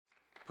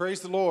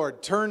Praise the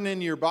Lord. Turn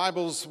in your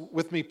Bibles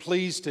with me,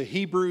 please, to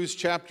Hebrews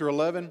chapter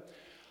 11.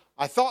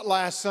 I thought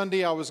last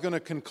Sunday I was going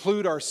to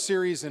conclude our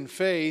series in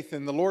faith,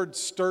 and the Lord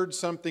stirred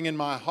something in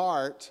my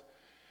heart.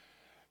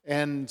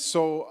 And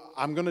so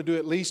I'm going to do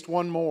at least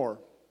one more.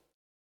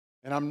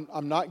 And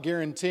I'm not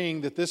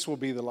guaranteeing that this will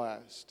be the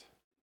last.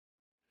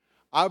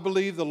 I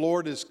believe the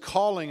Lord is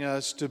calling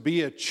us to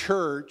be a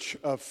church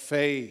of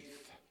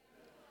faith.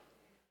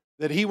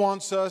 That He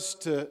wants us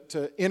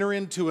to enter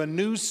into a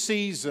new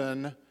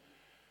season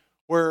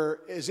where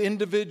as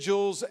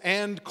individuals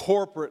and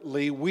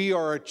corporately, we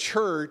are a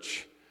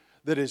church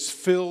that is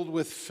filled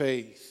with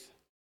faith.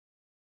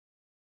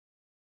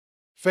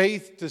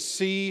 Faith to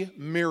see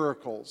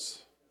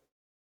miracles.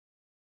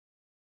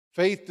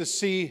 Faith to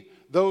see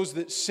those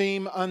that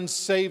seem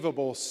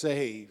unsavable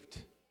saved.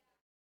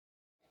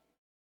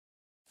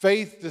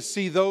 Faith to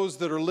see those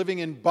that are living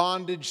in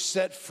bondage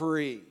set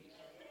free.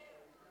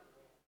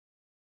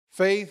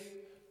 Faith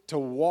to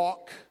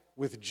walk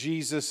with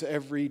Jesus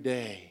every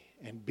day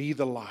and be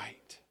the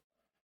light.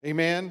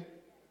 Amen?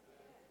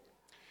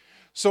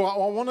 So I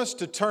want us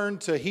to turn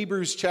to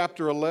Hebrews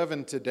chapter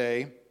 11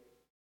 today.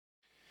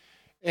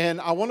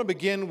 And I want to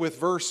begin with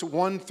verse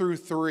 1 through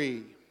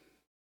 3.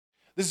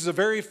 This is a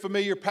very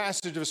familiar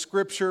passage of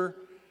Scripture.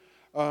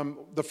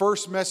 The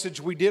first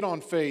message we did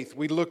on faith,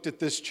 we looked at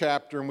this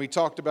chapter and we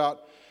talked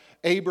about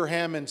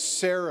Abraham and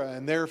Sarah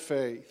and their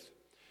faith.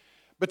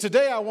 But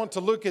today I want to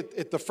look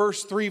at the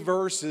first three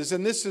verses,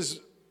 and this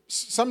is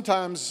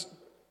sometimes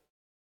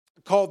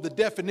called the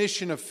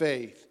definition of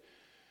faith.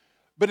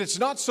 But it's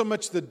not so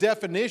much the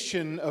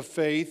definition of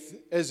faith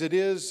as it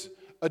is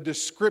a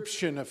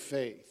description of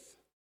faith.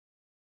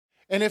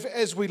 And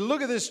as we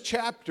look at this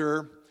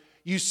chapter,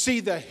 you see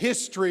the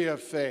history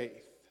of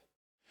faith.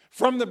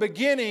 From the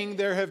beginning,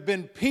 there have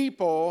been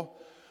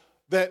people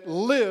that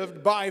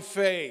lived by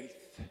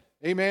faith.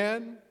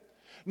 Amen?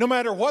 No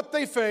matter what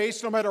they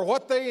faced, no matter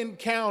what they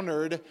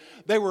encountered,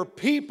 they were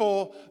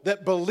people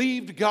that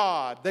believed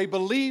God. They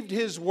believed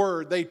His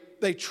Word.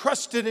 They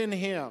trusted in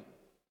Him.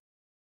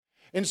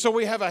 And so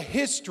we have a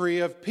history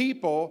of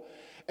people,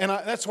 and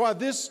that's why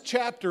this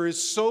chapter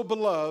is so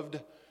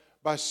beloved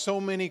by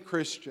so many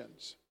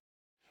Christians.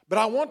 But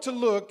I want to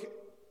look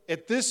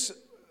at this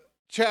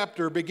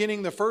chapter,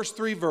 beginning the first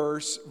three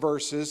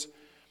verses.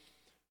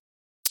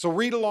 So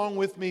read along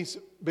with me,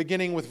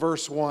 beginning with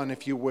verse 1,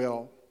 if you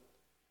will.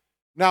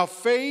 Now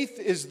faith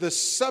is the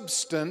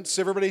substance,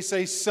 everybody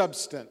say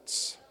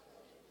substance,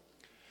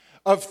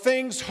 of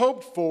things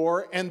hoped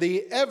for and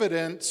the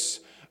evidence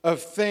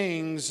of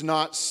things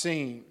not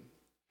seen.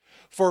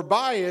 For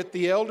by it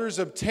the elders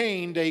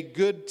obtained a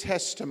good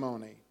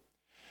testimony.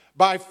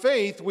 By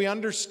faith we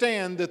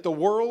understand that the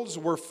worlds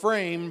were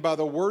framed by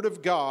the word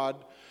of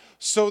God,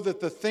 so that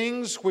the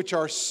things which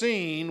are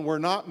seen were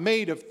not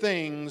made of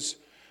things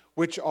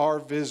which are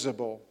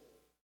visible.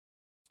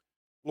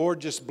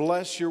 Lord, just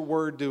bless your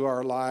word to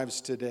our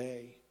lives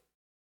today.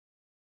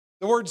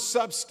 The word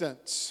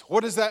substance,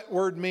 what does that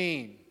word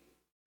mean?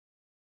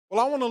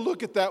 Well, I want to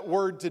look at that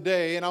word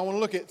today, and I want to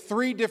look at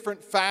three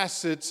different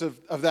facets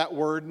of that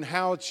word and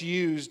how it's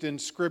used in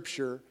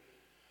Scripture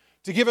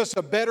to give us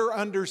a better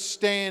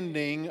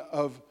understanding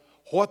of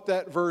what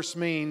that verse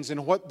means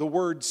and what the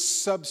word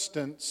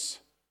substance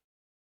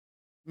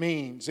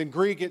means. In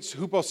Greek, it's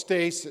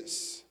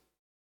hypostasis.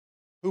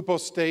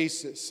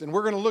 Hypostasis. And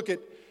we're going to look at,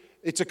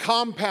 it's a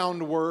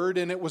compound word,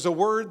 and it was a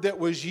word that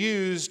was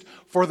used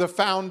for the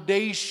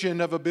foundation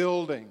of a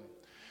building.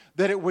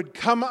 That it would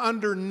come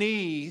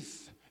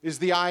underneath is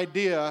the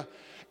idea,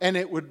 and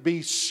it would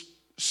be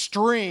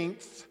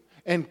strength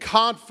and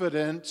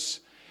confidence,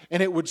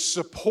 and it would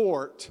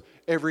support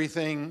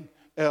everything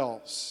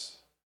else.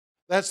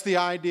 That's the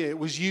idea. It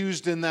was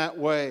used in that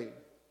way.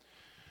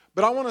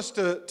 But I want us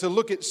to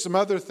look at some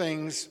other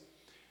things.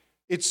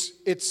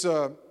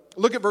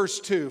 Look at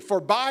verse 2. For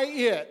by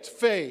it,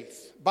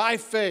 faith, by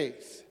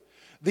faith,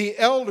 the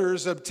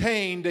elders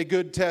obtained a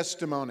good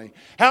testimony.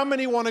 How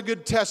many want a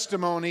good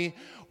testimony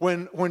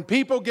when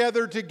people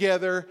gather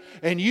together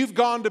and you've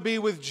gone to be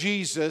with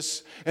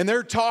Jesus and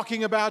they're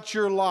talking about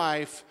your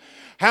life?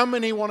 How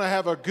many want to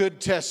have a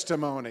good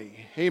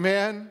testimony?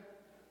 Amen?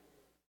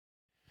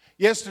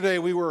 Yesterday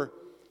we were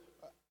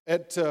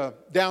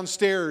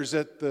downstairs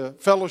at the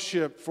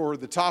fellowship for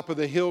the Top of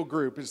the Hill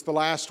group. It's the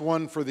last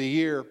one for the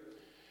year.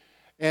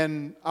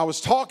 And I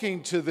was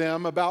talking to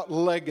them about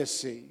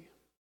legacy.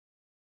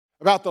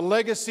 About the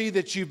legacy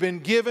that you've been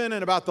given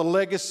and about the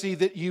legacy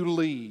that you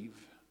leave.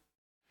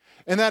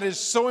 And that is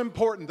so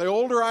important. The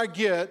older I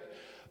get,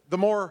 the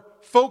more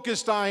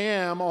focused I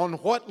am on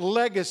what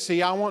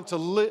legacy I want to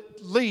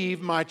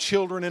leave my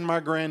children and my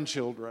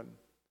grandchildren.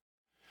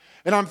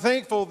 And I'm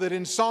thankful that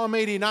in Psalm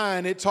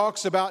 89 it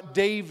talks about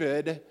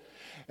David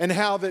and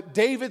how that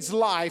David's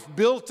life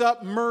built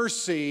up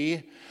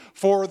mercy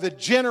for the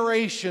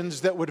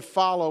generations that would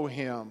follow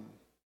him.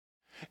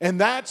 And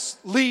that's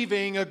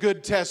leaving a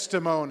good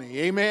testimony.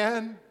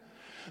 Amen?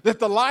 That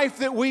the life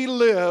that we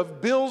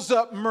live builds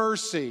up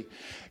mercy.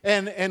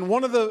 And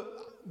one of the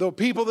the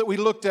people that we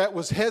looked at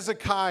was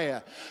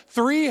Hezekiah.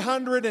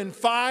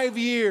 305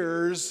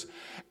 years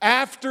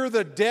after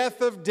the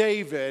death of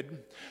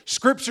David,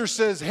 Scripture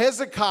says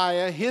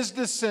Hezekiah, his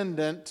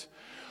descendant,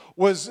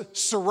 was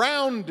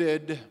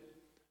surrounded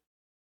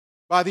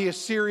by the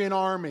Assyrian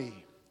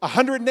army.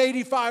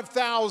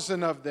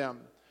 185,000 of them.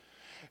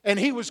 And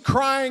he was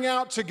crying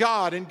out to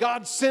God, and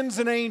God sends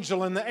an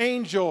angel, and the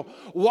angel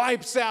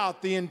wipes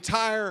out the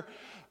entire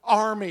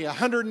army,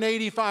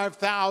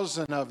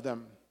 185,000 of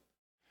them.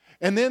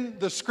 And then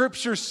the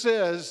Scripture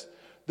says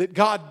that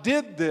God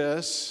did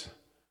this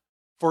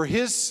for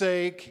His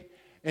sake,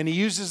 and He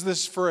uses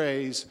this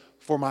phrase,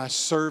 for my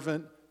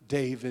servant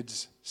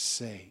David's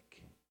sake.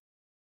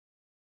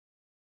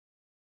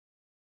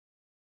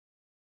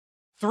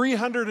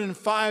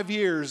 305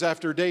 years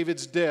after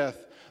David's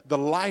death, the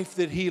life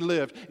that he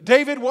lived.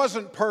 David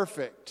wasn't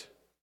perfect,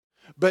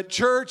 but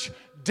church,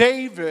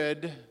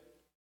 David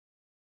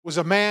was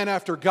a man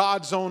after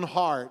God's own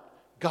heart.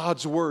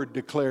 God's word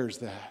declares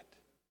that.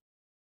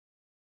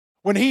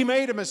 When he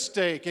made a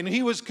mistake and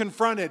he was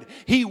confronted,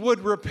 he would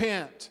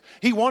repent.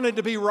 He wanted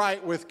to be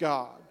right with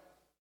God.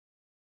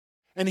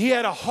 And he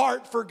had a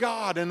heart for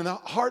God and a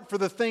heart for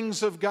the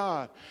things of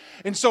God.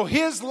 And so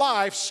his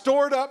life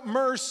stored up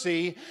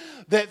mercy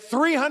that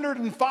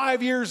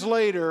 305 years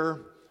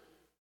later,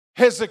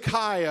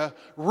 Hezekiah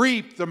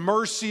reaped the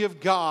mercy of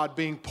God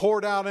being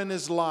poured out in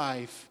his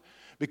life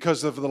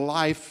because of the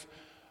life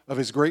of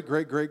his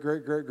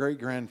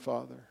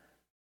great-great-great-great-great-great-grandfather.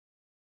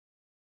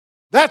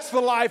 That's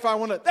the life I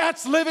want to.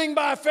 That's living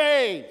by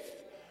faith.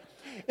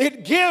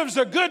 It gives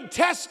a good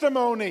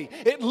testimony.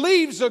 It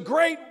leaves a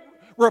great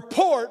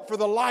report for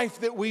the life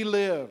that we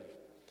live.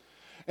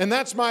 And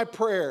that's my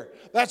prayer.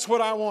 That's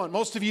what I want.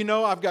 Most of you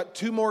know I've got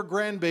 2 more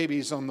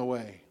grandbabies on the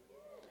way.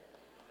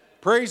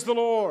 Praise the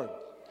Lord.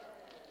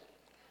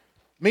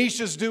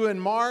 Misha's due in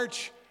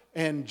March,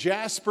 and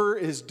Jasper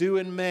is due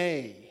in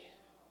May.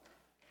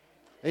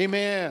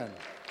 Amen.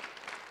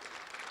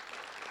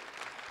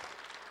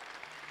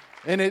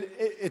 And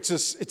it's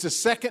a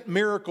second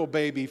miracle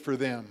baby for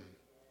them.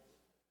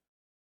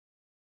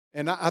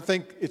 And I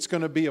think it's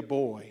going to be a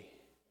boy.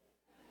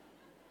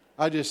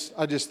 I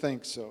just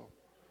think so.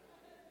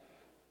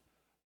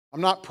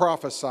 I'm not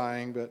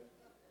prophesying, but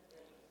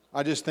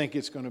I just think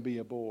it's going to be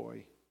a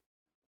boy.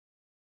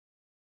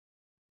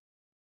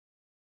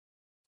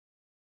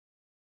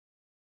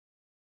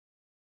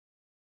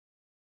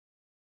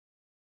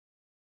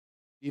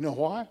 You know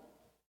why?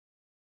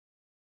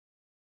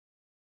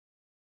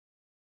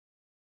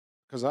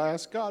 Because I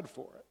asked God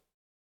for it.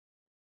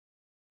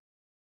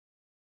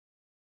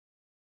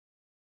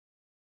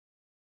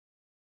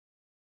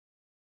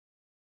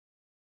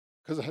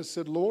 Because I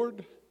said,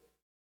 Lord,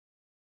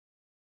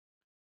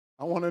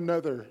 I want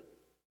another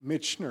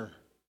Michener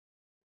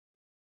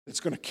that's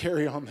going to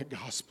carry on the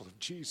gospel of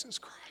Jesus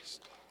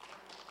Christ.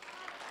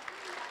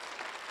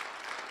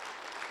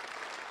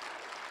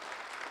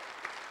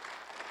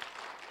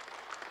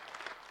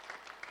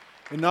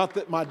 And not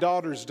that my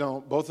daughters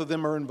don't. Both of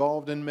them are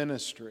involved in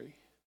ministry.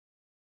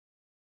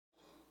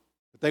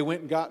 But they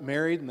went and got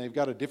married, and they've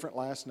got a different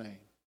last name.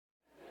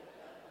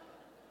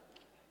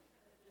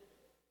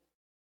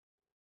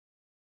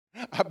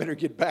 I better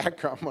get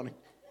back or I'm going to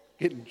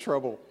get in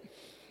trouble.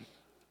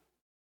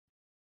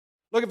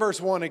 Look at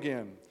verse 1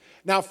 again.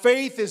 Now,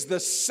 faith is the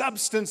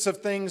substance of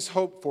things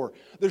hoped for.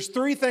 There's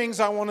 3 things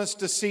I want us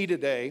to see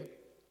today.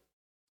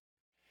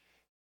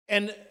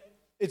 And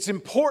it's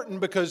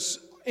important because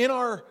in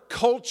our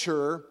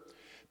culture,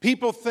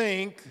 people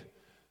think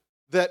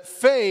that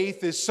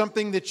faith is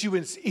something that you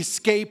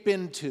escape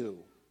into.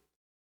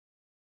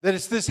 That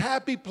it's this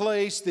happy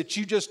place that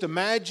you just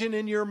imagine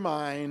in your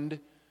mind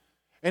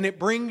and it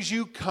brings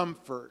you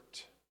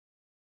comfort.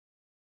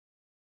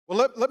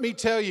 Well, let me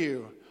tell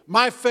you,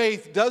 my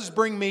faith does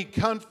bring me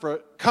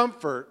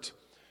comfort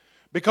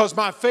because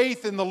my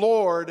faith in the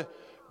Lord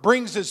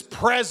brings His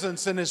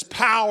presence and His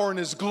power and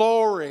His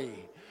glory.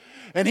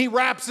 And He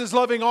wraps His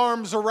loving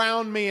arms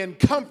around me and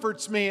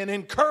comforts me and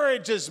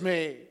encourages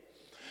me.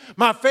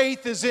 My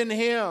faith is in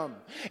Him.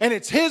 And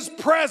it's His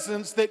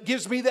presence that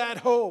gives me that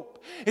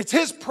hope. It's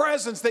His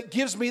presence that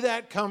gives me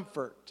that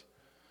comfort.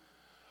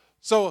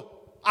 So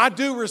I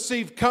do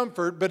receive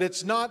comfort, but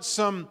it's not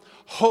some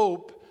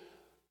hope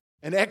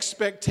and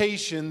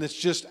expectation that's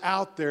just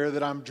out there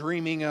that I'm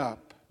dreaming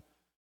up.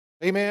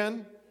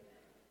 Amen?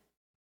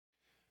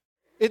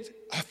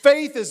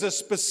 Faith is a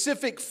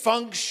specific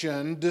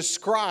function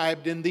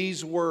described in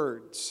these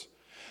words.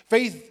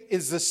 Faith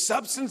is the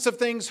substance of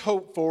things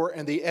hoped for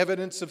and the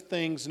evidence of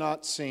things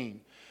not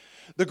seen.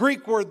 The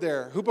Greek word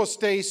there,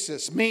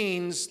 hypostasis,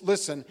 means,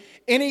 listen,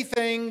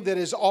 anything that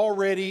is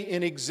already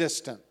in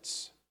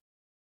existence.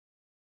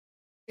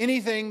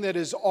 Anything that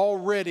is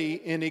already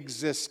in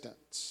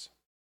existence.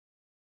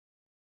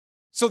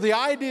 So the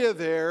idea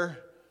there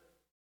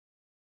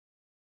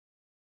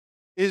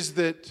is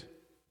that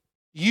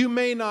you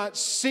may not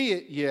see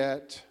it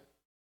yet,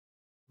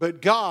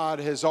 but God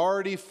has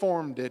already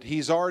formed it.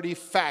 He's already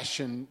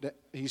fashioned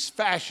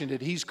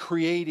it. He's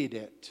created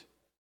it.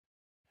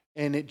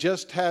 and it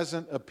just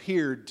hasn't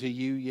appeared to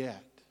you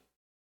yet.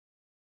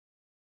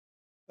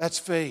 That's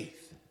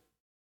faith.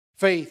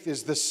 Faith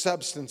is the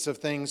substance of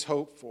things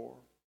hoped for.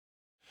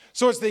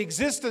 So it's the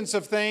existence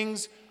of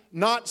things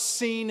not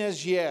seen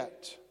as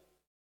yet.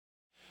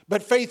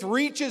 But faith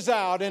reaches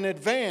out in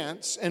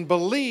advance and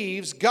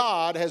believes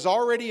God has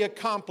already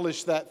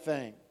accomplished that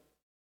thing.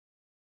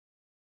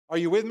 Are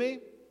you with me?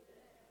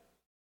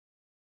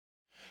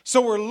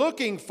 So we're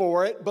looking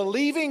for it,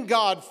 believing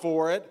God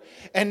for it,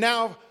 and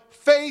now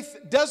faith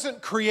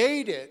doesn't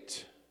create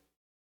it.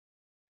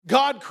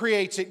 God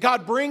creates it.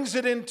 God brings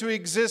it into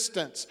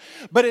existence.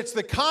 But it's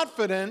the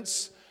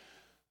confidence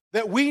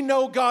that we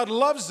know God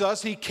loves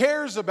us, He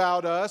cares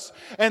about us,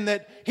 and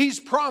that He's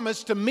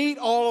promised to meet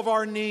all of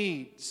our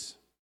needs.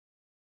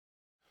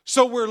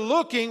 So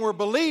we're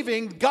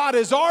believing God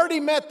has already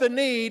met the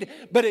need,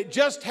 but it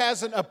just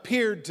hasn't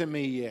appeared to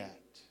me yet.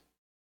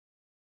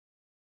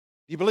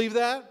 Do you believe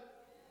that?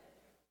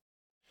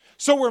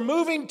 So we're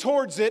moving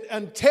towards it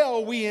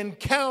until we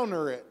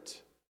encounter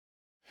it.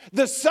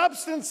 The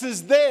substance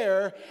is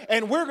there,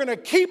 and we're going to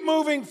keep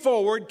moving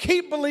forward,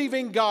 keep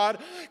believing God,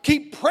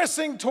 keep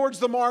pressing towards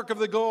the mark of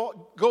the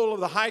goal of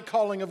the high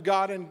calling of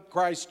God in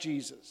Christ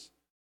Jesus.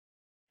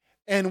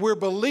 And we're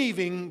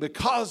believing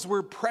because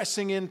we're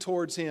pressing in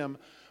towards Him,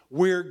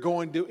 we're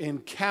going to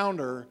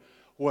encounter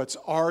what's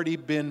already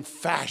been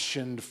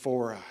fashioned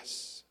for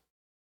us.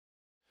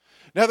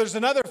 Now, there's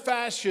another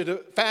facet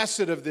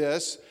of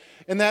this,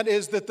 and that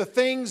is that the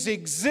things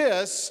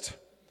exist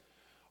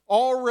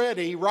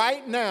already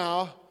right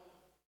now,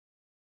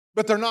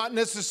 but they're not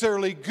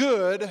necessarily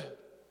good.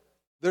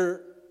 There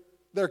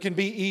can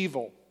be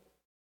evil.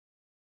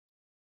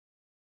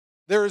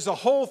 There is a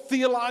whole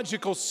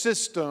theological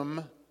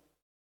system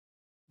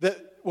that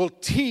will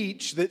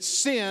teach that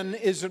sin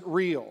isn't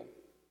real,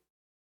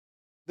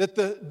 that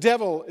the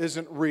devil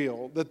isn't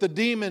real, that the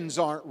demons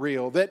aren't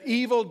real, that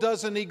evil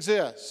doesn't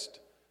exist.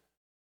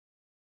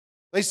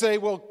 They say,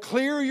 well,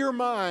 clear your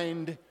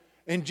mind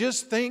and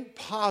just think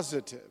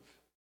positive.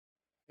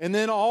 And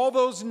then all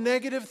those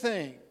negative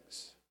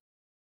things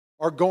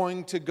are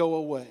going to go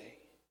away.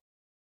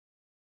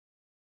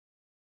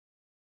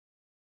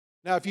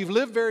 Now, if you've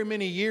lived very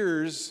many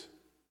years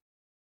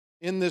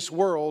in this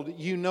world,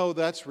 you know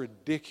that's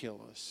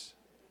ridiculous.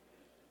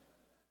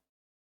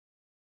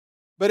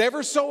 But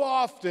ever so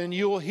often,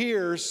 you'll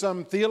hear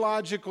some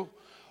theological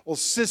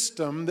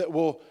system that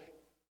will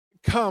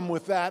come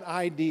with that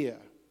idea.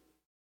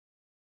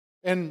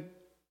 And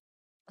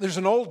there's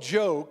an old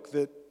joke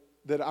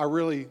that I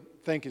really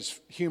think is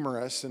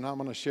humorous, and I'm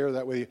going to share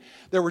that with you.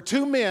 There were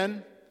two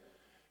men,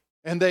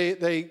 and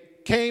they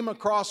came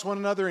across one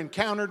another,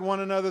 encountered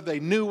one another, they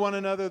knew one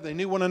another, they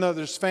knew one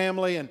another's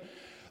family, and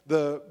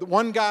the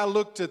one guy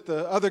looked at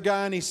the other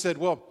guy and he said,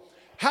 well,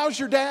 how's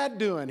your dad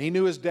doing? He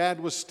knew his dad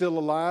was still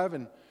alive,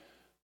 and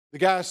the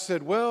guy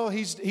said, well,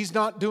 he's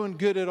not doing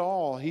good at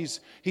all. He's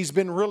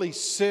been really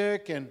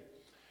sick,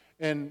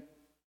 and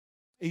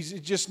he's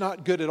just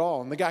not good at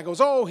all. And the guy goes,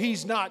 oh,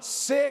 he's not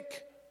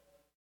sick.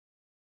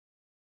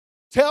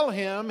 Tell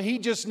him he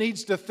just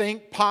needs to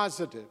think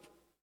positive.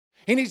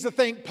 He needs to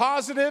think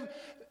positive,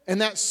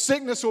 and that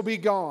sickness will be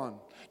gone.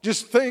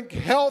 Just think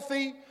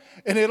healthy,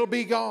 and it'll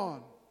be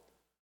gone.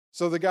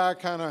 So the guy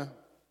kind of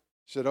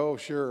said, oh,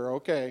 sure,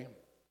 okay.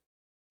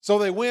 So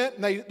they went,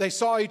 and they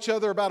saw each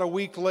other about a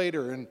week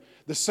later, and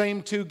the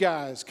same two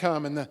guys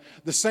come, and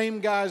the same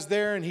guy's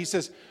there, and he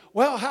says,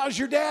 well, how's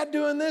your dad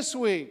doing this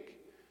week?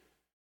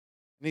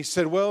 And he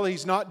said, well,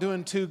 he's not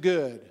doing too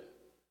good.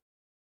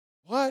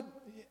 What?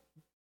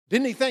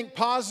 Didn't he think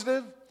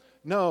positive?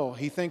 No,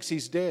 he thinks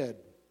he's dead.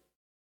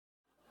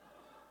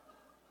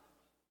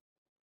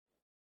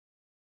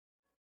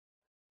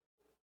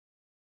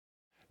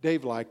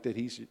 Dave liked it.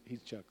 He's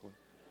chuckling.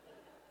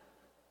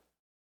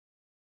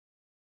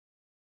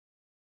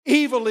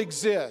 Evil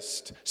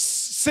exists.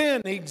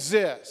 Sin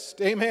exists.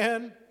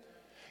 Amen?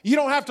 You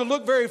don't have to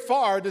look very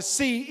far to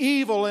see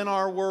evil in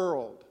our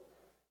world.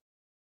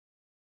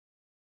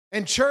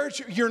 And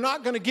church, you're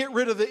not going to get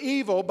rid of the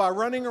evil by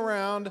running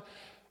around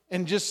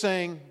and just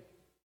saying,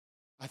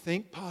 I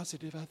think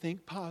positive, I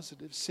think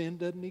positive. Sin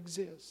doesn't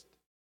exist.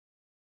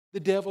 The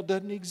devil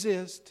doesn't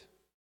exist.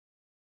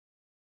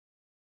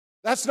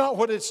 That's not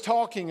what it's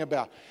talking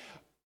about.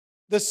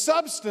 The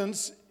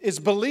substance is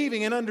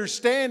believing and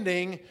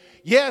understanding,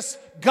 yes,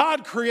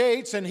 God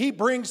creates and He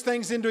brings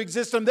things into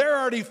existence. They're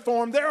already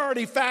formed, they're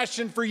already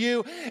fashioned for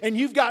you, and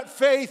you've got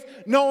faith,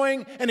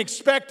 knowing and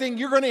expecting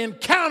you're going to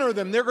encounter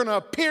them. They're going to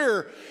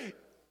appear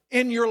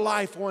in your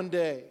life one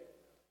day.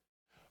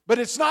 But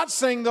it's not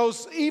saying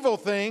those evil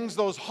things,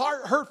 those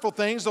hurtful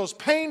things, those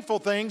painful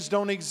things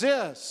don't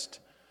exist.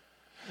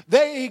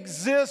 They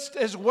exist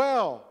as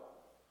well.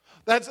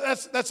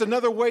 That's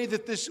another way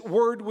that this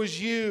word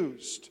was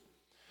used.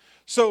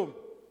 So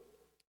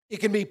it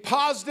can be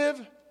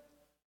positive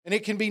and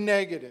it can be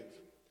negative.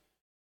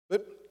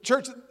 But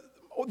church,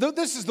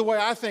 this is the way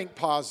I think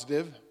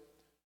positive.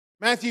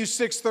 Matthew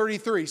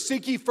 6:33,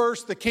 seek ye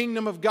first the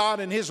kingdom of God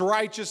and His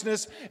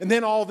righteousness, and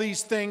then all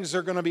these things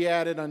are going to be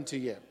added unto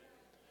you.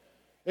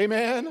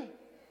 Amen.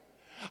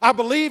 I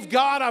believe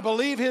God, I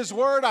believe His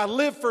Word, I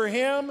live for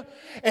Him,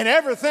 and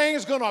everything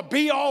is going to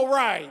be all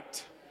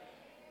right.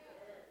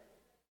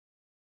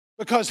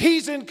 Because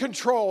He's in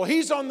control,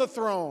 He's on the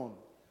throne.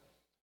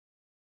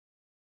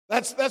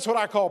 That's what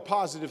I call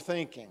positive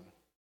thinking.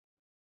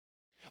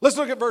 Let's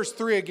look at verse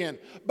 3 again.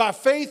 By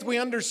faith we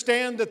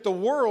understand that the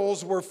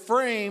worlds were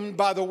framed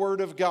by the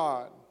Word of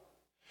God,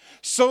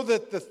 so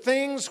that the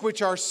things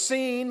which are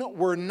seen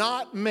were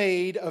not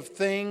made of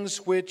things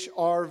which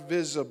are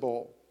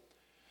visible.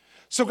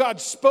 So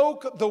God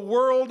spoke the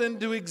world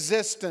into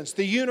existence,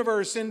 the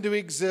universe into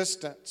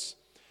existence.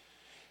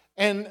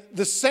 And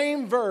the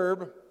same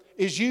verb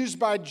is used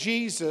by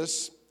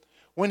Jesus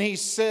when He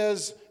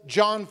says in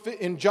John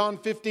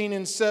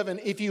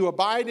 15:7, if you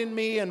abide in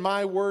me and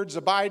my words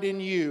abide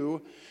in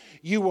you,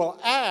 you will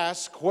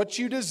ask what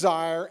you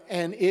desire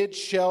and it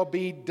shall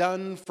be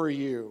done for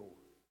you.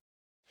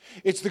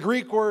 It's the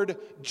Greek word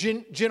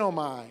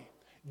ginomai.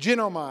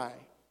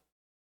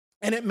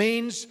 And it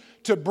means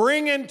to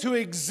bring into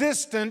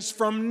existence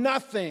from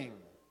nothing.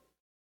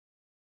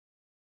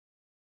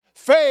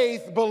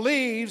 Faith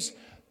believes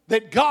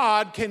that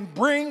God can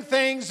bring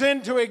things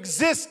into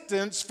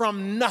existence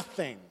from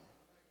nothing.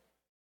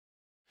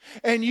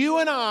 And you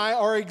and I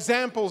are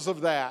examples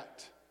of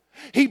that.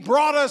 He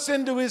brought us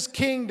into His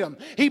kingdom.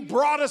 He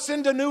brought us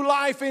into new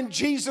life in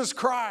Jesus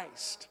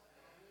Christ.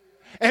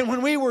 And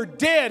when we were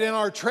dead in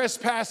our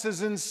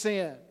trespasses and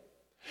sin,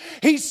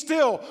 He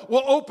still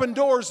will open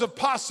doors of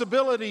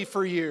possibility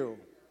for you.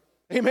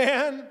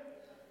 Amen?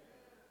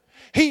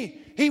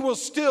 He will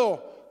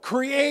still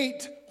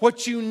create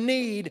what you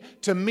need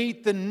to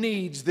meet the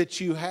needs that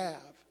you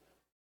have.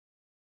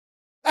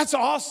 That's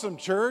awesome,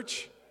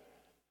 church.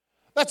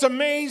 That's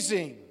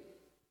amazing.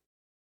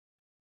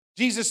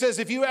 Jesus says,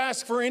 if you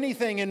ask for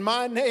anything in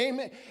my name,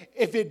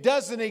 if it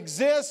doesn't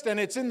exist and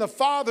it's in the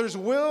Father's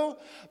will,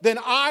 then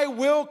I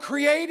will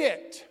create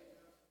it.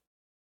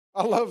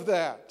 I love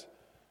that.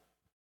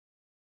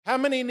 How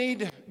many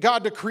need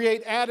God to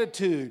create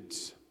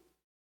attitudes?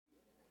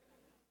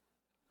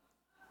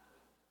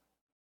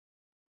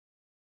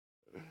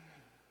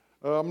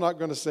 I'm not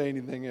going to say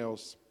anything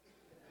else.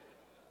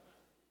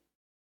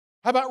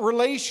 How about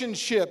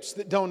relationships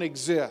that don't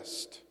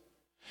exist?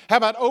 How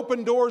about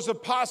open doors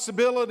of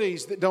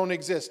possibilities that don't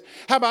exist?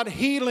 How about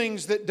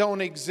healings that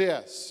don't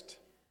exist?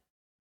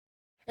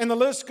 And the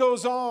list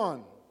goes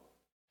on.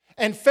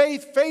 And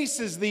faith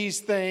faces these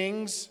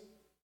things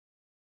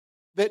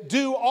that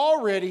do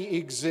already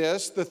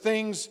exist, the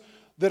things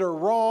that are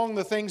wrong,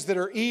 the things that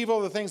are evil,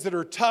 the things that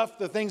are tough,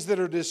 the things that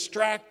are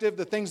distractive,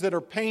 the things that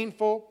are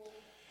painful.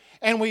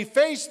 And we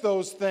face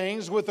those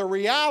things with a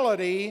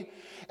reality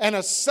and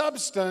a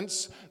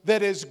substance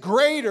that is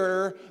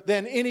greater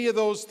than any of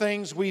those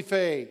things we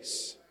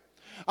face.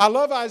 I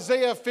love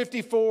Isaiah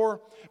 54,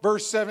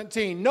 verse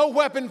 17. No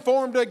weapon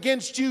formed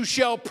against you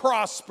shall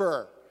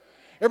prosper.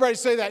 Everybody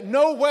say that.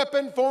 No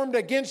weapon formed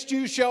against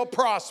you shall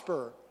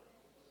prosper.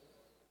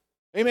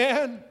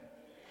 Amen?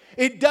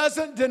 It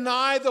doesn't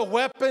deny the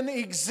weapon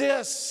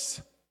exists.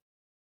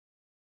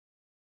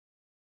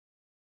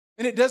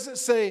 And it doesn't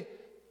say,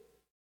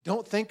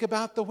 don't think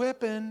about the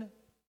weapon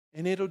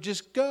and it'll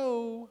just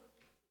go.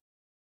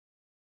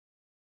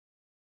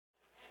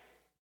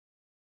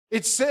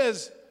 It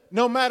says,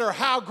 no matter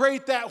how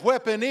great that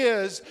weapon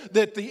is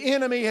that the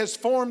enemy has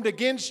formed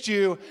against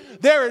you,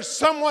 there is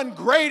someone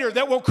greater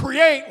that will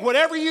create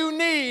whatever you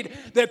need,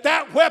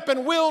 that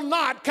weapon will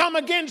not come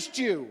against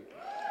you.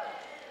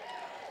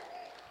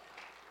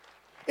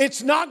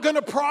 It's not going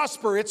to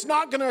prosper. It's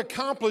not going to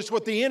accomplish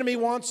what the enemy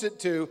wants it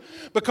to,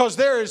 because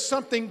there is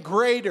something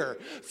greater.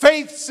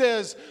 Faith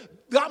says,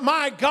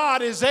 my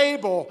God is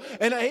able,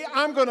 and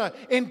I'm going to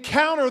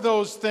encounter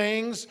those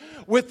things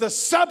with the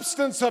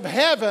substance of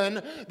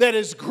heaven that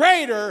is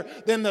greater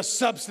than the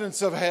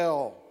substance of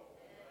hell.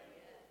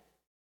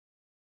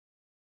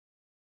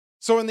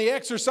 So in the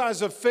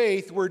exercise of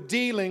faith, we're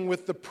dealing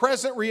with the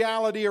present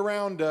reality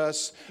around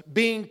us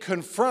being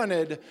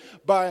confronted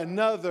by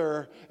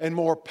another and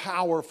more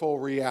powerful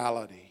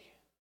reality.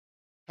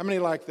 How many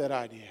like that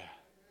idea?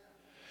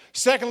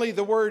 Secondly,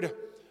 the word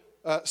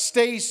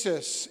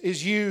stasis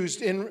is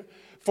used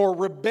for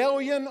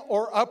rebellion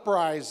or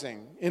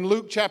uprising in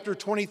Luke chapter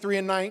 23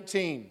 and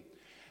 19.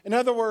 In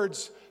other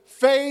words,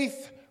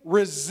 faith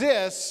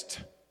resists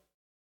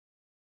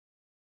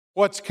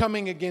what's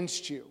coming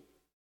against you.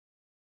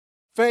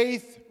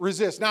 Faith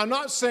resists. Now, I'm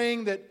not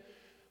saying that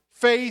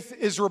faith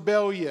is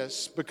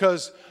rebellious,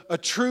 because a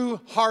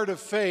true heart of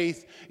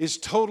faith is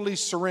totally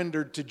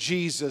surrendered to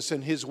Jesus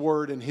and His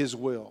Word and His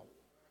will.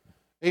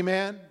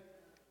 Amen?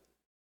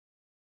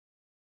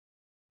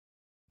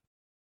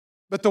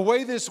 But the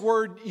way this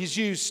word is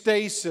used,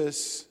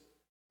 stasis,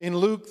 in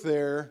Luke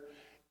there,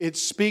 it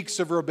speaks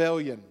of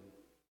rebellion.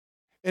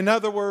 In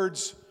other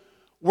words,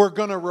 we're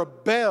going to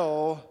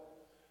rebel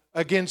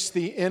against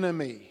the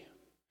enemy.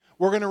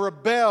 We're going to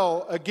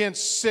rebel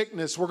against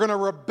sickness. We're going to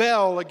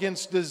rebel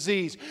against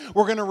disease.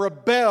 We're going to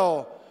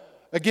rebel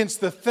against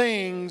the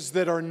things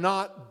that are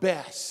not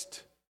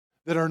best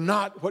that are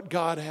not what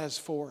God has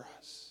for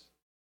us.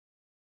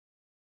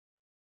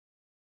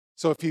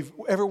 So if you've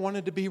ever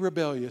wanted to be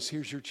rebellious,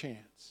 here's your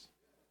chance.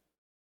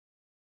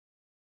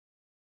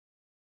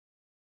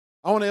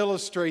 I want to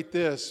illustrate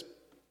this.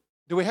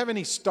 Do we have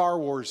any Star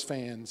Wars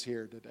fans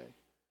here today?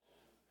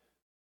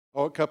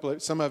 Oh,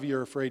 some of you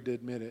are afraid to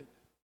admit it.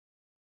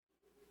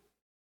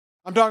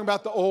 I'm talking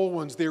about the old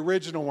ones, the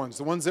original ones,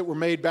 the ones that were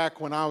made back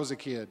when I was a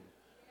kid.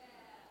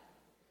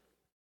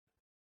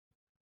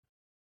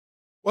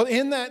 Well,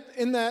 in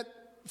that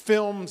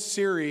film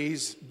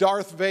series,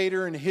 Darth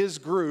Vader and his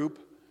group,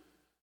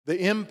 the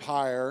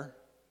Empire,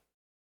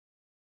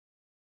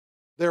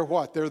 they're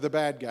what? They're the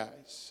bad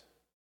guys.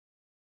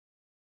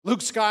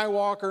 Luke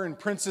Skywalker and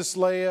Princess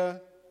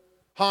Leia,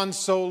 Han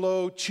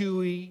Solo,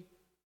 Chewie.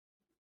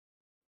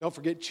 Don't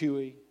forget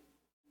Chewie.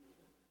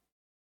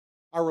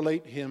 I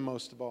relate to him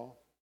most of all.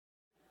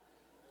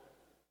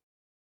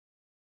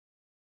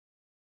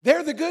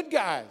 They're the good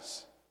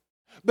guys.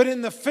 But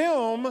in the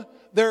film,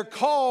 they're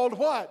called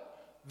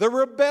what? The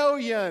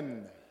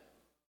rebellion.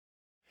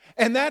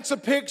 And that's a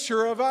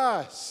picture of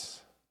us.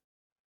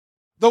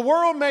 The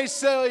world may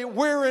say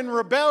we're in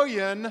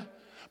rebellion,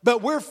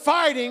 but we're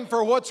fighting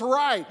for what's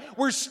right.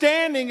 We're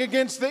standing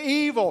against the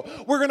evil.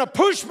 We're going to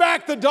push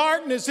back the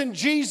darkness in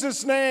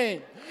Jesus'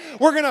 name.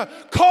 We're going to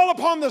call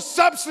upon the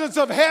substance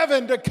of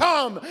heaven to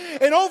come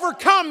and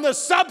overcome the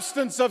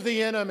substance of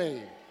the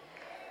enemy.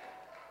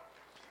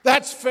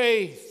 That's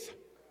faith.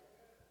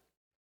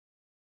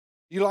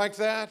 You like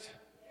that?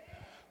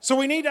 So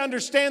we need to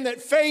understand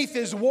that faith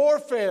is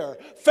warfare.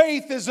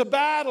 Faith is a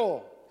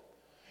battle.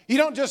 You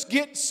don't just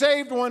get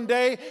saved one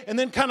day and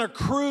then kind of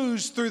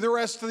cruise through the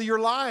rest of your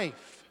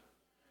life.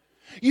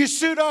 You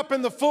suit up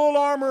in the full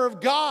armor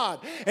of God,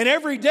 and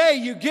every day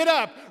you get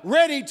up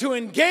ready to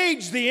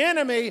engage the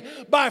enemy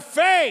by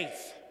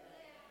faith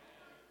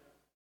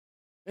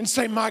and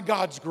say, my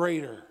God's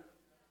greater.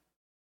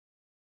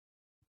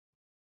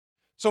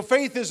 So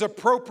faith is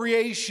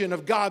appropriation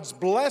of God's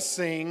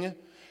blessing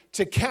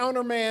to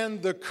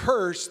countermand the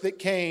curse that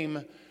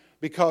came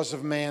because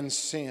of man's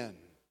sin.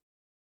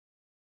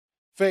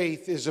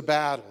 Faith is a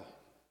battle.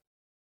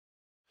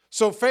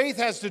 So faith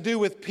has to do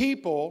with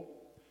people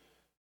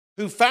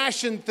who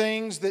fashion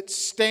things that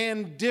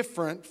stand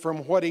different from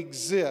what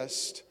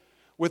exists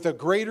with a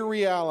greater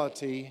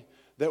reality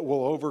that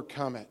will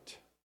overcome it.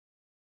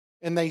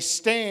 And they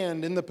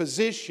stand in the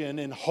position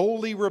in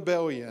holy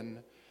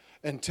rebellion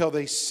until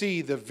they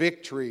see the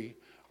victory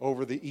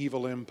over the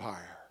evil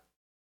empire.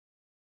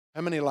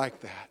 How many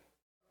like that?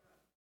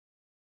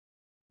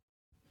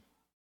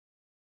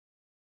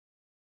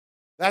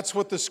 That's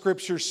what the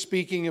Scripture's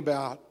speaking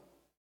about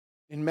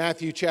in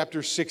Matthew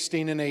chapter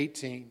 16 and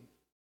 18.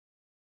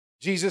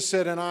 Jesus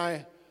said, and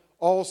I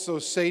also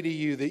say to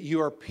you that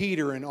you are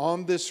Peter, and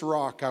on this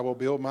rock I will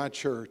build my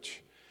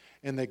church,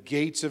 and the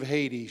gates of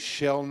Hades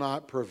shall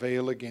not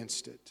prevail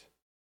against it.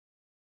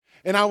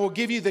 And I will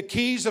give you the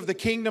keys of the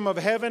kingdom of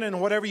heaven, and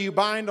whatever you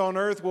bind on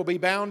earth will be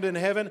bound in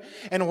heaven,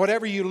 and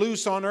whatever you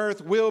loose on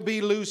earth will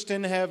be loosed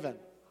in heaven.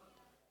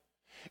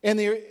 In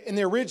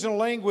the original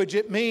language,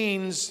 it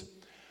means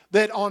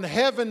that on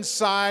heaven's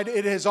side,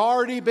 it has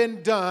already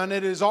been done,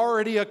 it is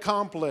already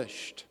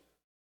accomplished.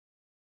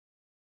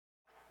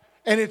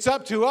 And it's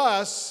up to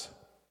us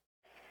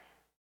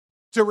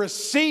to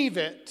receive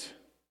it,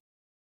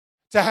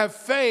 to have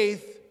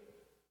faith,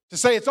 to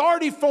say it's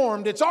already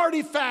formed, it's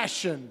already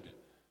fashioned.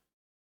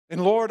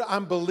 And Lord,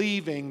 I'm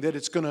believing that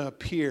it's going to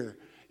appear,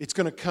 it's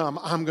going to come,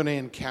 I'm going to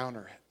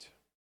encounter it.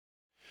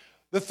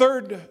 The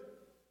third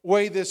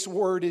way this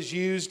word is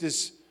used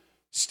is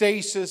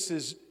stasis,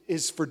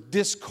 is for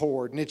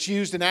discord. And it's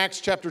used in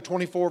Acts chapter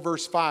 24,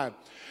 verse 5.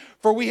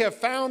 For we have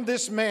found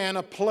this man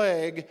a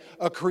plague,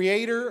 a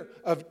creator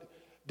of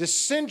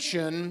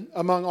dissension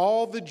among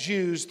all the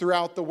Jews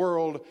throughout the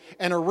world,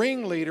 and a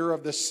ringleader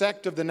of the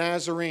sect of the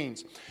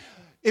Nazarenes.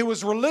 It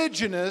was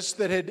religionists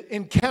that had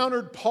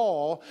encountered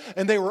Paul,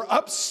 and they were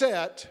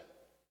upset,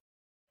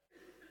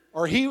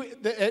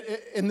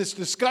 in this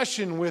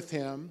discussion with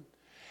him,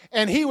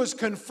 and he was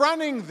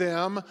confronting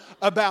them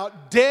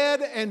about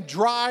dead and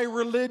dry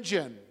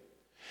religion.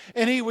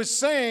 And he was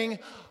saying,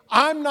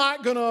 I'm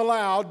not going to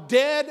allow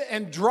dead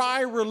and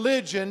dry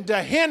religion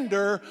to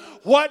hinder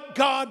what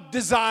God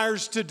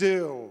desires to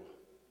do.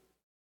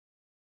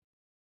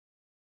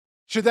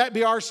 Should that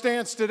be our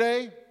stance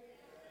today?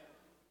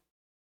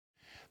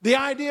 The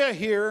idea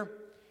here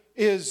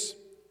is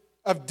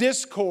of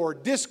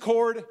discord.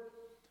 Discord,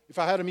 if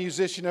I had a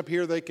musician up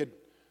here, they could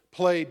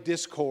play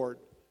discord.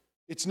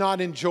 It's not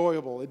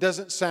enjoyable. It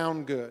doesn't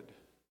sound good.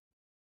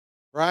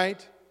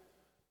 Right?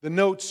 The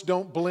notes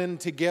don't blend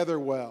together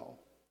well.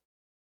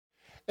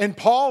 And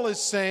Paul is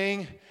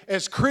saying,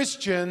 as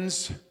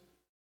Christians,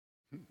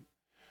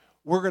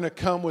 we're going to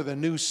come with a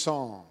new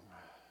song.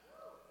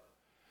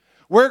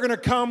 We're going to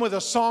come with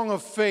a song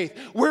of faith.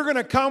 We're going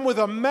to come with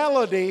a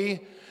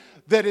melody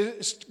that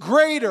is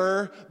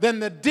greater than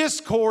the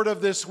discord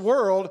of this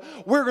world.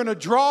 We're going to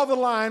draw the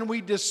line.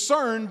 We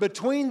discern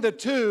between the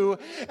two,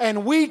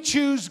 and we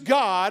choose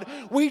God.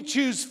 We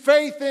choose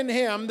faith in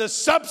Him, the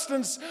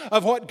substance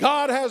of what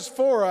God has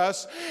for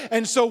us.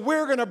 And so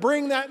we're going to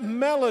bring that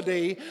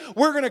melody.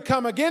 We're going to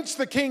come against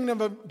the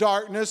kingdom of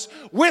darkness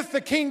with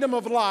the kingdom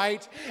of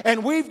light.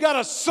 And we've got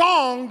a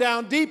song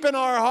down deep in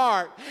our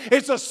heart.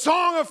 It's a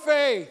song of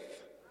faith.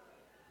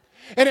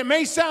 And it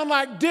may sound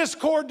like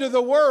discord to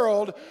the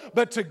world,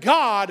 but to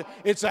God,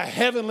 it's a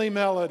heavenly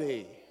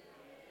melody.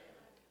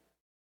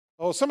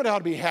 Oh, somebody ought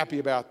to be happy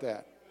about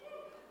that.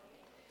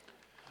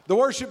 The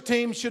worship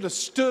team should have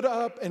stood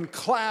up and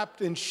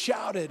clapped and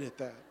shouted at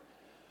that.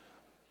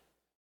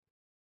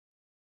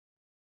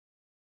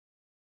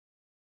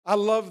 I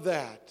love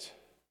that.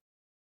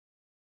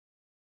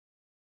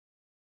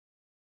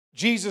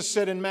 Jesus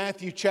said in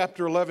Matthew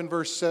chapter 11,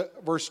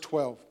 verse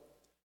 12,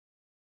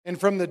 "And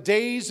from the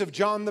days of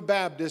John the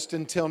Baptist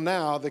until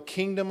now, the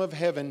kingdom of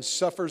heaven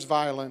suffers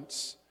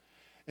violence,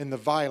 and the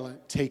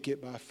violent take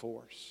it by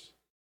force."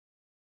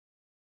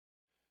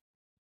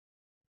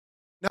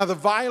 Now, the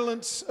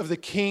violence of the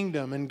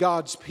kingdom and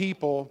God's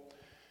people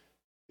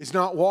is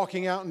not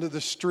walking out into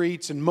the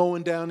streets and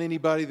mowing down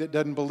anybody that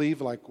doesn't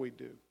believe like we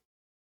do.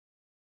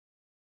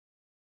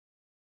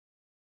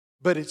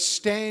 But it's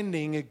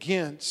standing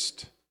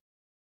against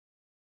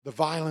the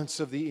violence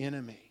of the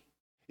enemy.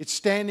 It's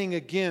standing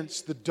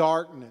against the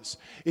darkness.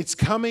 It's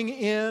coming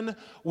in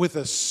with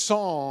a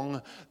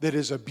song that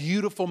is a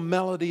beautiful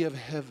melody of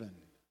heaven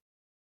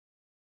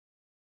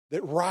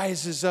that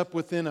rises up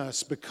within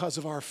us because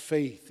of our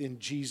faith in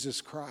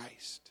Jesus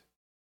Christ.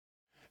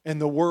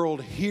 And the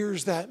world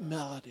hears that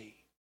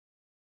melody,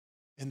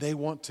 and they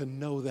want to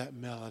know that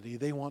melody.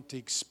 They want to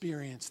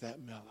experience that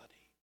melody.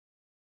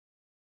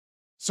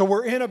 So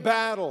we're in a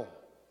battle.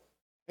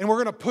 And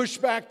we're going to push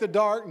back the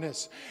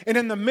darkness. And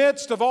in the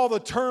midst of all the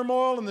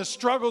turmoil and the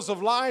struggles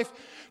of life,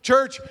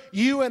 church,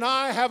 you and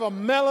I have a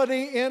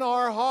melody in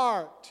our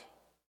heart.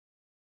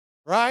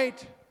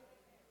 Right?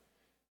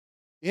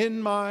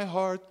 In my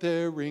heart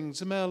there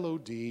rings a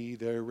melody.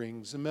 There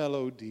rings a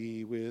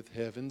melody with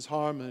heaven's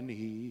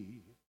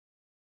harmony.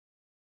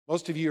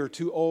 Most of you are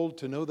too old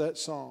to know that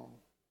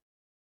song.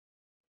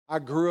 I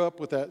grew up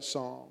with that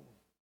song.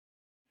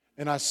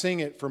 And I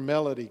sing it for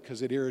Melody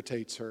because it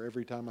irritates her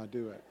every time I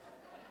do it.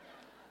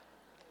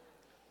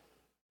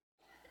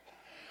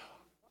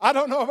 I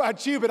don't know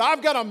about you, but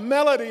I've got a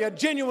melody, a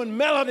genuine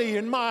melody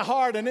in my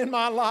heart and in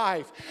my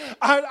life.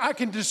 I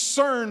can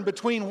discern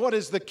between what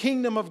is the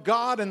kingdom of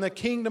God and the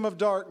kingdom of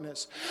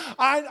darkness.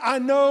 I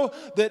know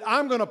that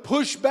I'm going to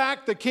push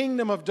back the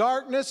kingdom of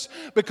darkness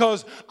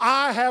because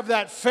I have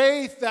that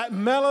faith, that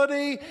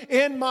melody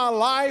in my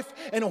life.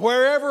 And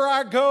wherever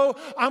I go,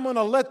 I'm going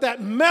to let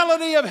that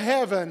melody of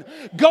heaven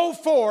go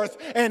forth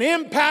and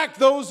impact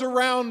those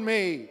around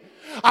me.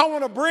 I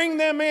want to bring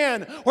them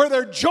in where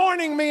they're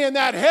joining me in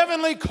that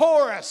heavenly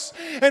chorus.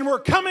 And we're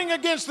coming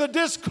against the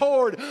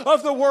discord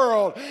of the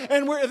world.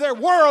 And their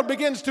world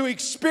begins to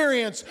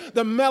experience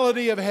the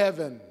melody of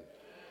heaven.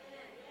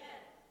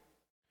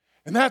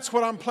 And that's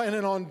what I'm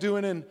planning on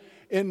doing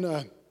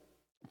in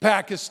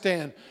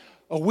Pakistan.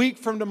 A week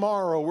from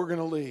tomorrow, we're going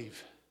to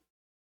leave.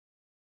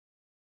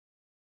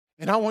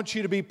 And I want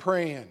you to be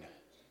praying.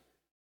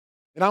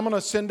 And I'm going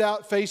to send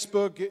out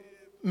Facebook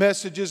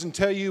messages and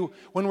tell you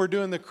when we're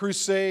doing the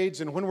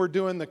crusades and when we're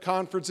doing the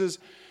conferences.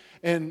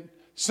 And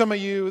some of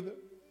you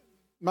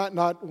might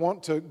not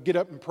want to get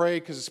up and pray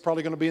because it's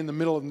probably going to be in the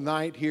middle of the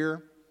night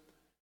here.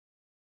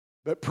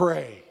 But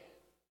pray.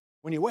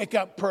 When you wake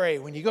up, pray.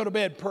 When you go to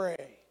bed,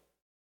 pray.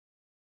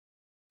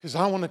 Because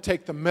I want to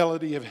take the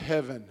melody of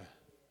heaven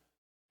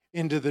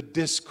into the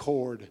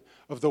discord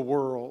of the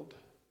world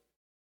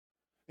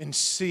and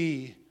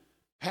see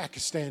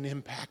Pakistan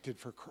impacted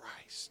for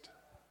Christ.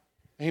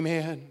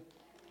 Amen.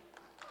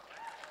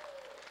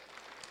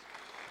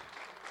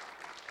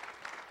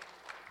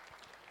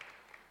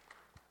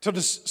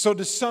 So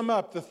to sum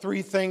up the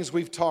three things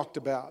we've talked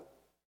about,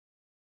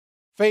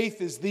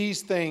 faith is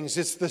these things.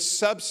 It's the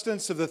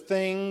substance of the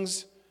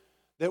things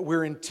that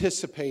we're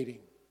anticipating.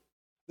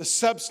 The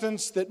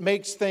substance that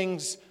makes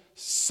things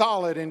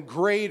solid and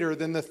greater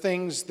than the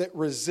things that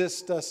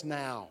resist us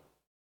now.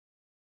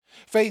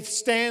 Faith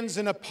stands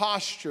in a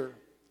posture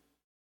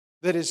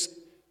that is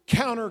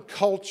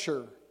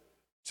counterculture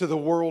to the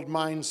world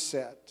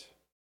mindset.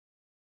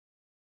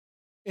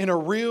 In a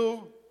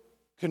real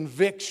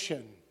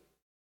conviction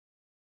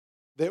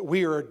that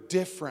we are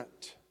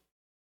different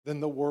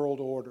than the world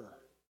order.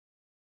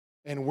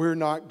 And we're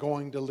not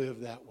going to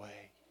live that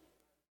way.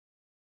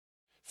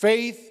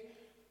 Faith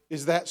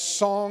is that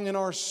song in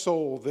our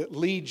soul that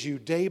leads you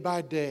day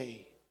by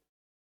day,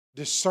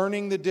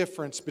 discerning the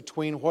difference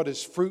between what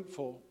is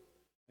fruitful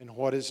and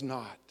what is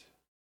not.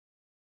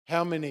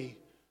 How many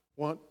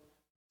want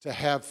to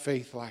have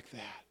faith like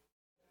that?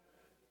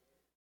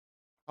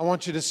 I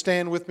want you to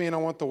stand with me, and I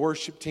want the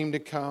worship team to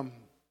come.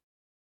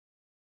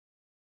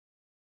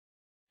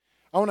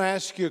 I want to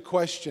ask you a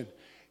question.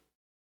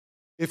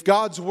 If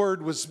God's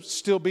Word was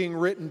still being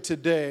written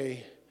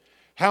today,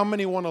 how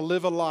many want to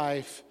live a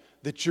life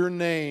that your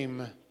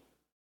name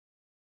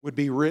would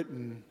be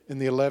written in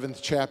the 11th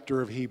chapter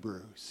of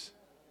Hebrews?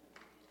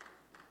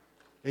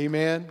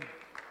 Amen.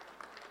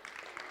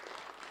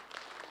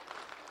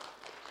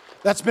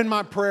 That's been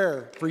my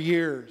prayer for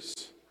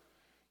years.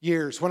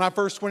 When I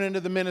first went into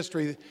the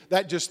ministry,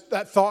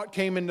 that thought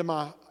came into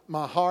my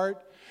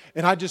heart.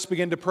 And I just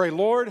began to pray,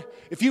 Lord,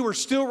 if you were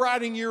still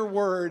writing your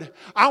word,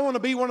 I want to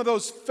be one of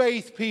those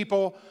faith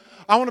people.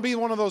 I want to be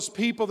one of those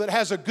people that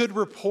has a good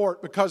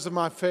report because of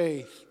my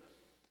faith.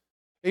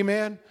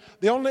 Amen.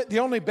 The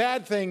only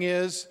bad thing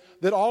is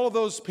that all of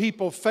those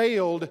people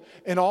failed,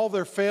 and all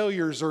their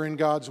failures are in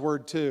God's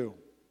word too.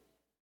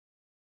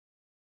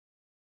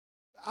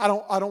 I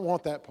don't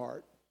want that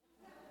part.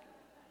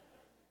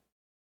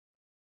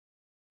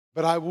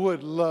 But I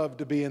would love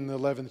to be in the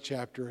 11th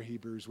chapter of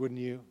Hebrews, wouldn't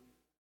you?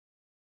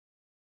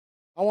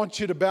 I want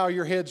you to bow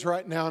your heads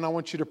right now, and I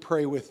want you to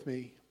pray with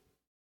me.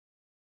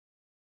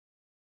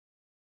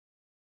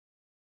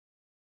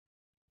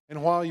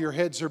 And while your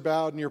heads are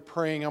bowed and you're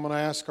praying, I'm going to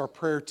ask our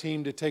prayer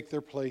team to take their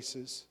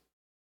places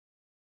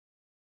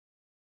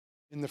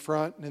in the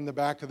front and in the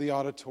back of the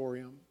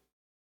auditorium.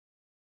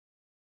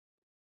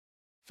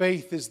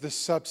 Faith is the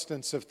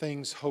substance of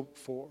things hoped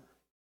for,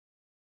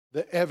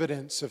 the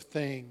evidence of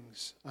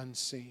things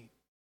unseen.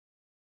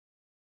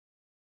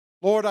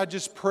 Lord, I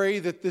just pray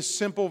that this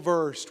simple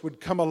verse would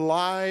come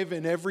alive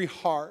in every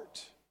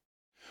heart.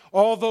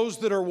 All those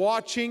that are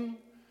watching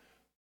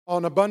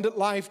on Abundant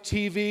Life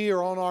TV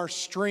or on our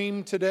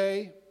stream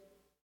today,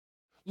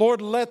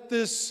 Lord, let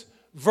this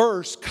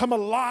verse come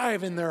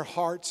alive in their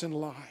hearts and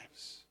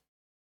lives.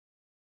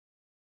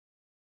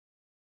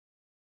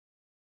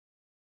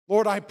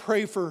 Lord, I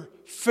pray for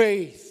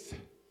faith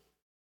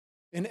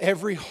in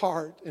every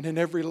heart and in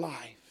every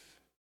life.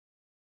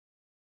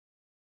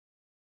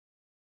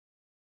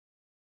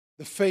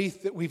 The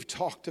faith that we've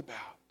talked about.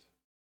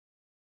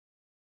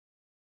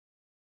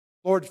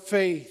 Lord,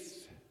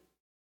 faith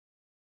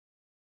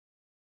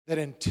that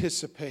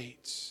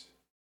anticipates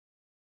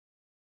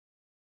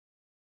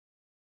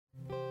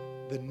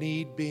the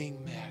need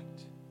being met.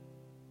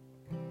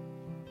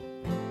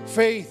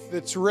 Faith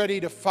that's ready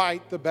to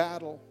fight the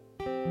battle.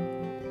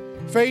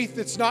 Faith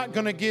that's not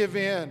going to give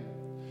in.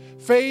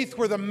 Faith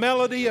where the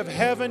melody of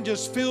heaven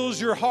just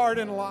fills your heart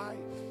and life.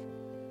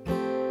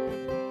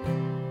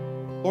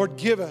 Lord,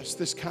 give us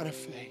this kind of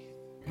faith.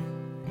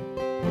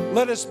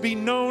 Let us be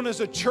known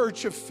as a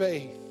church of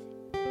faith.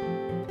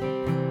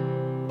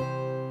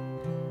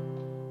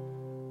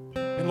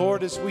 And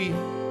Lord,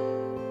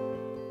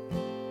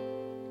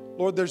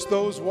 Lord, there's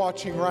those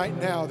watching right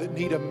now that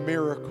need a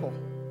miracle.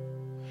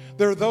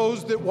 There are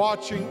those that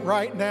watching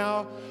right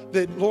now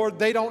that, Lord,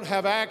 they don't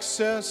have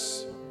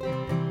access.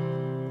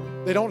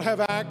 They don't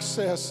have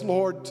access,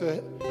 Lord,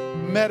 to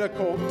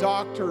medical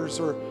doctors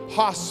or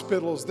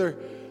hospitals. They're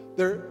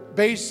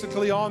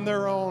basically on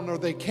their own, or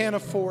they can't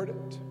afford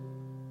it.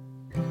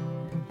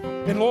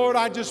 And Lord,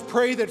 I just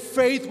pray that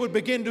faith would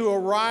begin to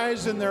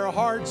arise in their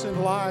hearts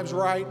and lives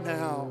right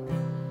now.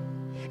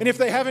 And if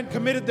they haven't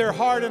committed their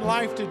heart and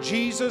life to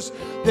Jesus,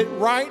 that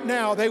right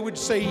now they would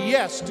say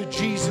yes to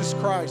Jesus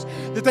Christ.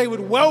 That they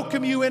would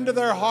welcome you into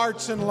their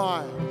hearts and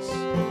lives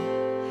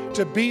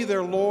to be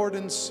their Lord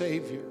and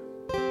Savior.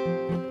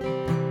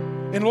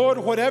 And Lord,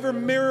 whatever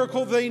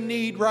miracle they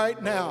need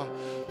right now,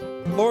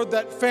 Lord,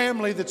 that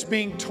family that's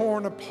being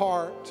torn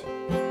apart.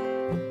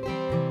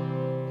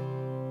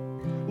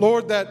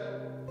 Lord, that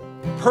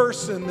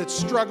person that's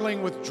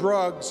struggling with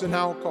drugs and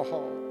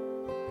alcohol.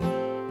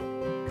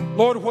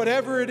 Lord,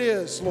 whatever it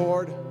is,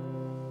 Lord,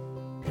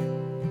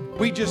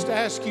 we just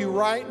ask you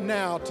right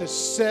now to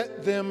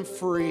set them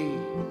free.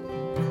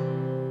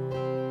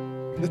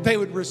 That they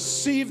would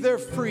receive their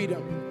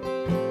freedom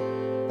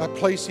by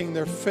placing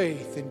their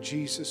faith in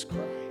Jesus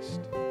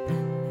Christ.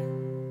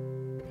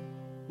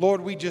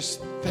 Lord, we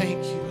just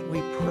thank you and we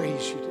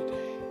praise you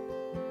today.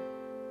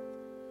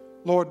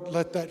 Lord,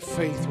 let that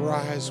faith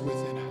rise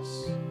within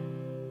us.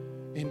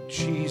 In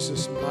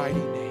Jesus' mighty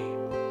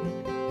name,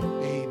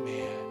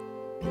 amen.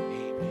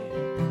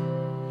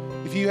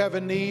 Amen. If you have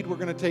a need, we're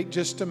going to take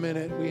just a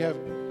minute. We have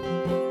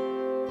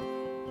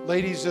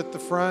ladies at the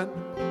front,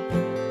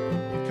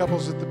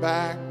 couples at the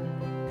back.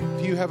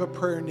 If you have a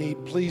prayer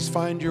need, please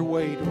find your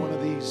way to one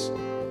of these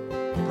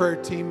prayer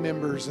team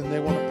members, and they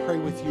want to pray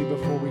with you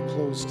before we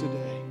close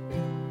today.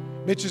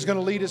 Mitch is going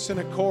to lead us in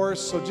a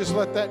chorus, so just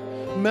let that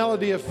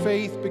melody of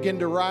faith begin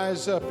to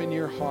rise up in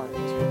your heart.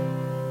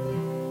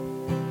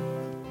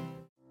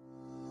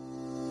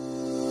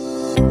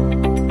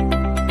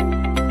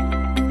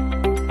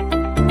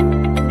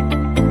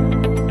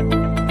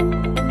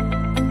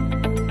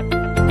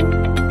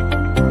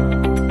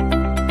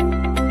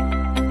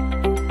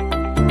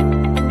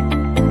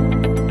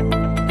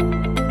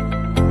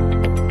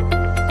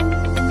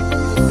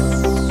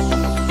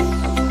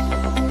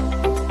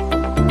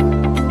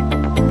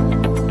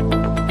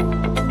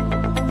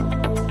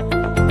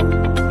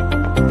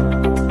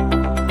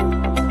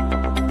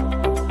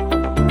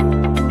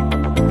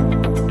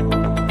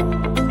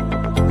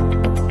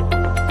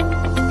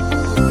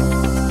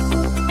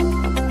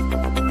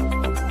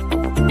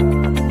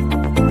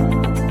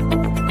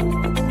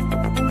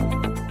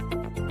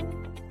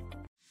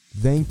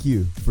 Thank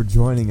you for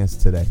joining us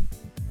today.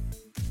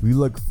 We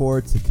look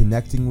forward to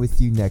connecting with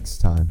you next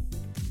time.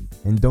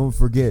 And don't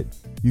forget,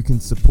 you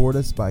can support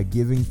us by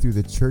giving through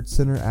the Church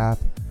Center app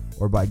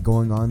or by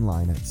going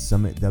online at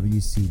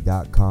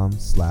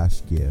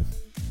summitwc.com/give.